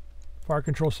SRM-4. Fire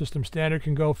control system standard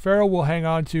can go. Ferro we'll hang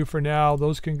on to for now.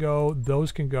 Those can go.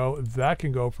 Those can go. That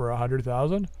can go for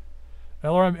 100,000.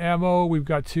 LRM ammo, we've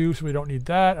got 2, so we don't need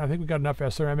that. I think we got enough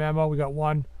SRM ammo. We got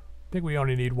 1. I think we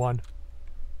only need 1.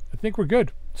 I think we're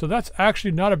good. So that's actually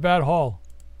not a bad haul.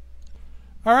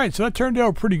 Alright, so that turned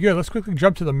out pretty good. Let's quickly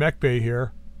jump to the mech bay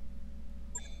here.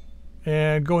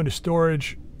 And go into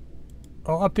storage.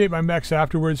 I'll update my mechs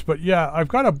afterwards, but yeah, I've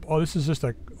got a... Oh, this is just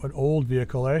an old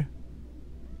vehicle, eh?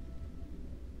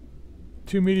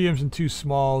 2 mediums and 2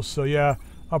 smalls, so yeah,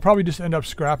 I'll probably just end up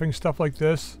scrapping stuff like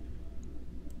this.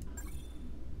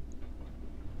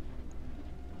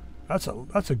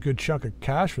 That's a good chunk of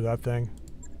cash for that thing.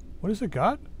 What has it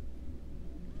got?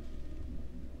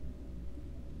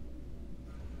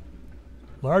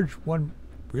 Large one,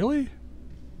 really?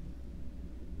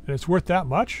 And it's worth that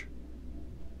much?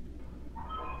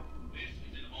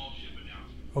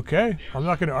 Okay, I'm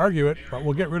not going to argue it, but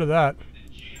we'll get rid of that.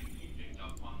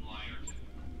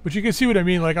 But you can see what I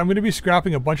mean. Like, I'm going to be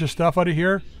scrapping a bunch of stuff out of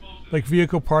here, like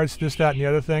vehicle parts, this, that, and the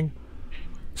other thing.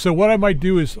 So what I might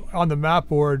do is on the map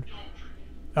board,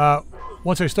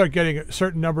 once I start getting a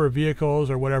certain number of vehicles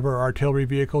or whatever, artillery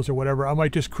vehicles or whatever, I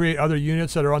might just create other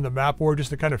units that are on the map board just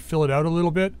to kind of fill it out a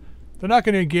little bit. They're not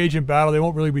going to engage in battle. They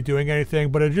won't really be doing anything,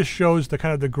 but it just shows the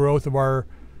kind of the growth of our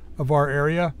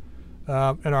area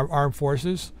and our armed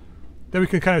forces. Then we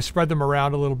can kind of spread them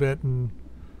around a little bit, and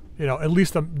you know, at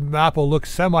least the map will look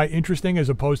semi-interesting as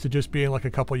opposed to just being like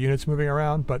a couple units moving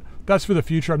around. But that's for the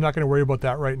future. I'm not going to worry about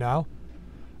that right now.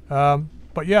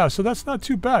 But yeah, so that's not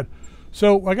too bad.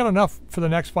 So I got enough for the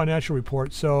next financial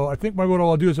report. So I think what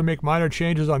I'll do is I'll make minor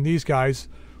changes on these guys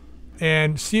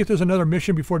and see if there's another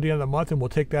mission before the end of the month, and we'll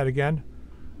take that again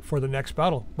for the next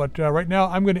battle. But right now,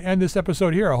 I'm going to end this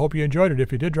episode here. I hope you enjoyed it.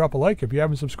 If you did, drop a like. If you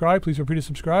haven't subscribed, please feel free to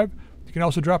subscribe. You can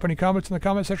also drop any comments in the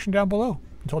comment section down below.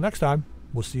 Until next time,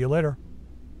 we'll see you later.